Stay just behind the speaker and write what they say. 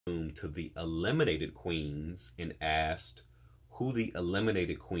to the eliminated queens and asked who the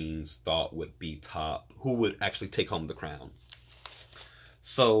eliminated queens thought would be top, who would actually take home the crown.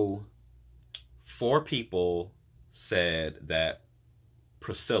 So 4 people said that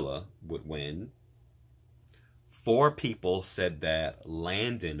Priscilla would win. 4 people said that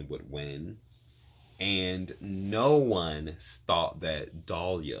Landon would win. And no one thought that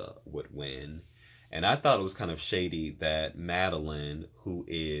Dollya would win. And I thought it was kind of shady that Maddelynn, who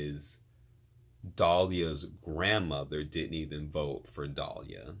is Dollya's grandmother, didn't even vote for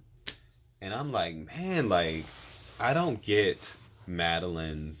Dollya. And I'm like, man, like, I don't get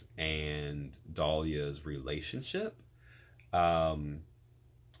Madelyn's and Dollya's relationship. But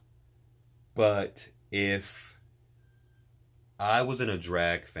if I was in a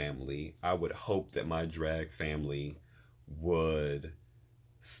drag family, I would hope that my drag family would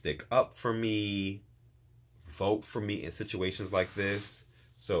stick up for me, vote for me in situations like this.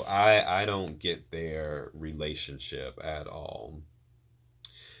 So I don't get their relationship at all.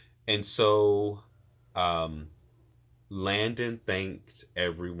 And so Landon thanked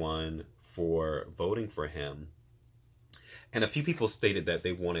everyone for voting for him. And a few people stated that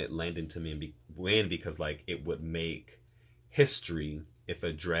they wanted Landon to win because, like, it would make history if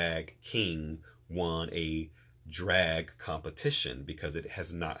a drag king won a drag competition, because it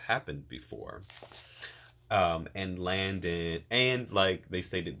has not happened before. And Landon, and like they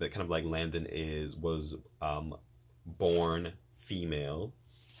stated that kind of like Landon was born female,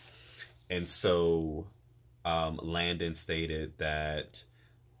 and so Landon stated that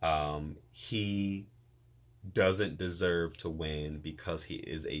he doesn't deserve to win because he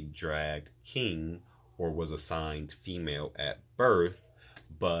is a drag king or was assigned female at birth,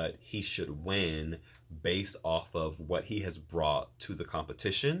 but he should win based off of what he has brought to the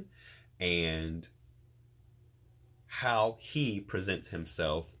competition and how he presents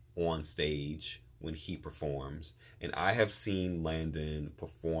himself on stage when he performs. And I have seen Landon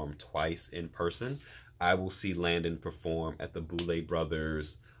perform twice in person. I will see Landon perform at the Boulet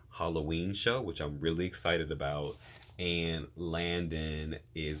Brothers Halloween show, which I'm really excited about. And Landon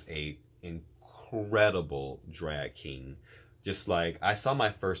is a incredible drag king. Just like, I saw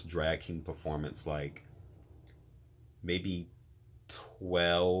my first drag king performance like maybe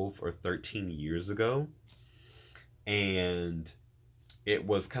 12 or 13 years ago. And it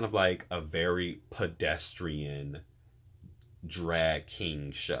was kind of like a very pedestrian drag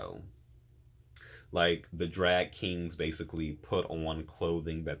king show. Like, the drag kings basically put on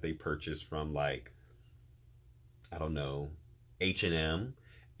clothing that they purchased from, like, I don't know, H&M,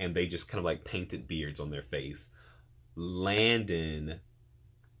 and they just kind of like painted beards on their face. Landon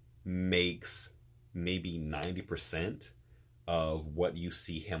makes maybe 90% of what you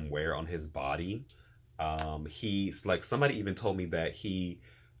see him wear on his body. He's like, somebody even told me that he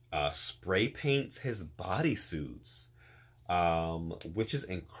spray paints his bodysuits, which is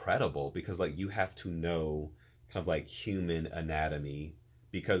incredible because, like, you have to know kind of like human anatomy,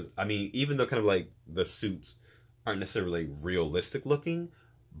 because I mean, even though kind of like the suits aren't necessarily realistic looking,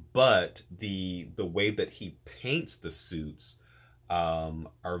 but the way that he paints the suits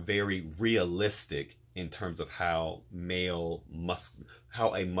are very realistic in terms of how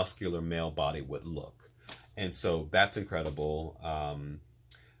a muscular male body would look. And so that's incredible.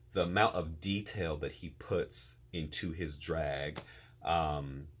 The amount of detail that he puts into his drag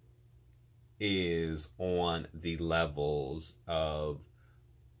is on the levels of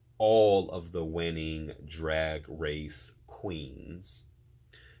all of the winning drag race queens.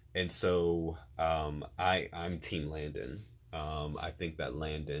 And so I'm Team Landon. I think that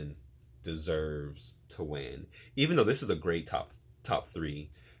Landon deserves to win. Even though this is a great top 3,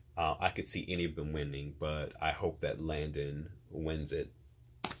 I could see any of them winning, but I hope that Landon wins it.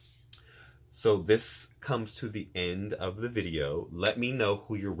 So this comes to the end of the video. Let me know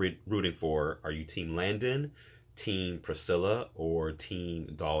who you're rooting for. Are you Team Landon, Team Priscilla, or Team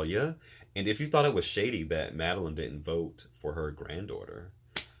Dollya? And if you thought it was shady that Maddelynn didn't vote for her granddaughter.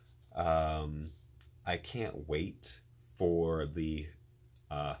 I can't wait for the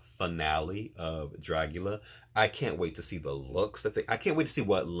finale of Dragula. I can't wait to see the looks that I can't wait to see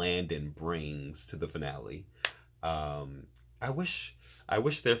what Landon brings to the finale. I wish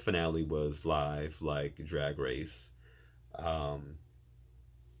their finale was live like Drag Race.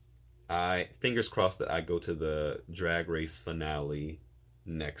 I fingers crossed that I go to the Drag Race finale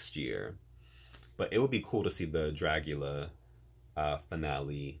next year. But it would be cool to see the Dragula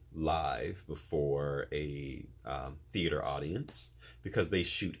finale live before a theater audience, because they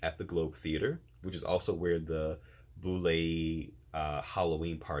shoot at the Globe Theater, which is also where the Boulet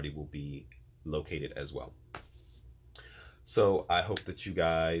Halloween party will be located as well. So I hope that you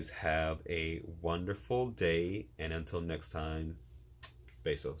guys have a wonderful day, and until next time,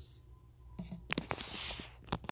 besos.